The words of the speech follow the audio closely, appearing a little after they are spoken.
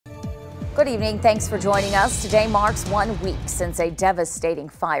Good evening. Thanks for joining us. Today marks 1 week since a devastating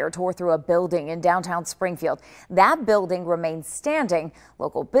fire tore through a building in downtown Springfield. That building remains standing.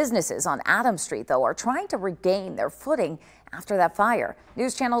 Local businesses on Adams Street, though, are trying to regain their footing after that fire.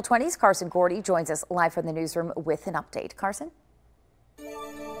 News Channel 20's Carson Gordy joins us live from the newsroom with an update. Carson?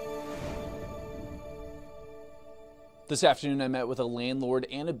 This afternoon, I met with a landlord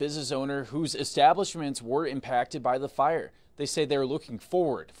and a business owner whose establishments were impacted by the fire. They say they're looking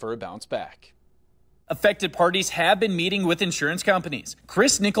forward for a bounce back. Affected parties have been meeting with insurance companies.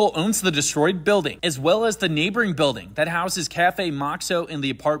 Chris Nickel owns the destroyed building, as well as the neighboring building that houses Cafe Moxo and the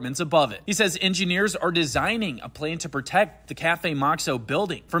apartments above it. He says engineers are designing a plan to protect the Cafe Moxo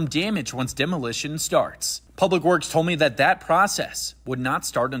building from damage once demolition starts. Public Works told me that process would not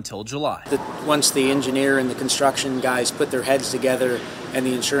start until July. Once the engineer and the construction guys put their heads together and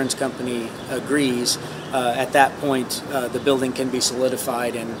the insurance company agrees, at that point the building can be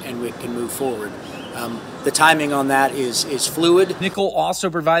solidified and we can move forward. The timing on that is fluid. Nickel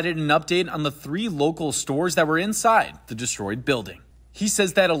also provided an update on the 3 local stores that were inside the destroyed building. He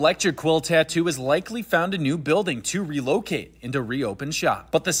says that Electric Quill Tattoo has likely found a new building to relocate and to reopen shop.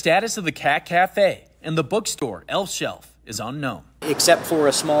 But the status of the Cat Cafe and the bookstore Elf Shelf is unknown. Except for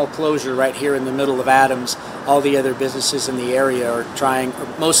a small closure right here in the middle of Adams, all the other businesses in the area are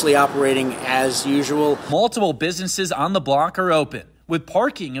mostly operating as usual. Multiple businesses on the block are open, with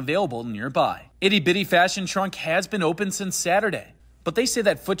parking available nearby. Itty Bitty Fashion Trunk has been open since Saturday, but they say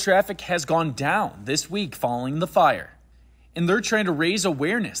that foot traffic has gone down this week following the fire. And they're trying to raise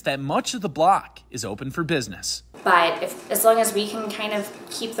awareness that much of the block is open for business. But as long as we can kind of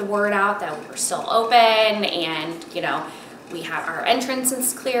keep the word out that we're still open and, we have our entrance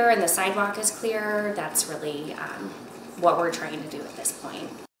is clear and the sidewalk is clear, that's really what we're trying to do at this point.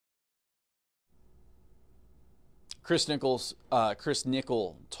 Chris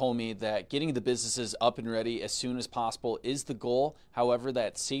Nickel told me that getting the businesses up and ready as soon as possible is the goal. However,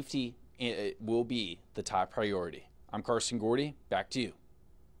 that safety will be the top priority. I'm Carson Gordy. Back to you.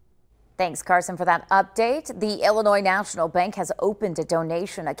 Thanks, Carson, for that update. The Illinois National Bank has opened a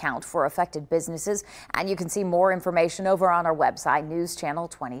donation account for affected businesses, and you can see more information over on our website,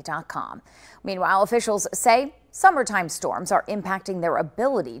 newschannel20.com. Meanwhile, officials say summertime storms are impacting their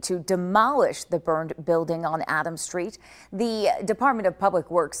ability to demolish the burned building on Adams Street. The Department of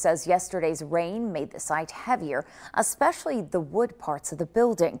Public Works says yesterday's rain made the site heavier, especially the wood parts of the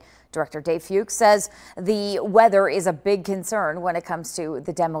building. Director Dave Fuchs says the weather is a big concern when it comes to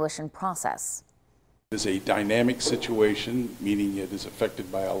the demolition process. It is a dynamic situation, meaning it is affected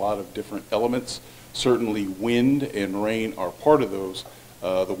by a lot of different elements. Certainly wind and rain are part of those.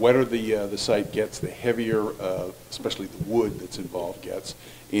 The wetter the site gets, the heavier, especially the wood that's involved gets.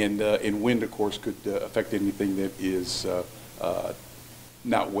 And wind, of course, could affect anything that is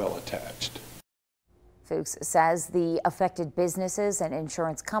not well attached. Fuchs says the affected businesses and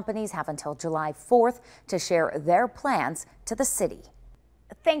insurance companies have until July 4th to share their plans to the city.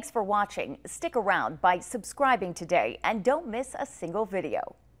 Thanks for watching. Stick around by subscribing today and don't miss a single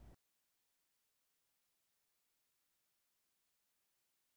video.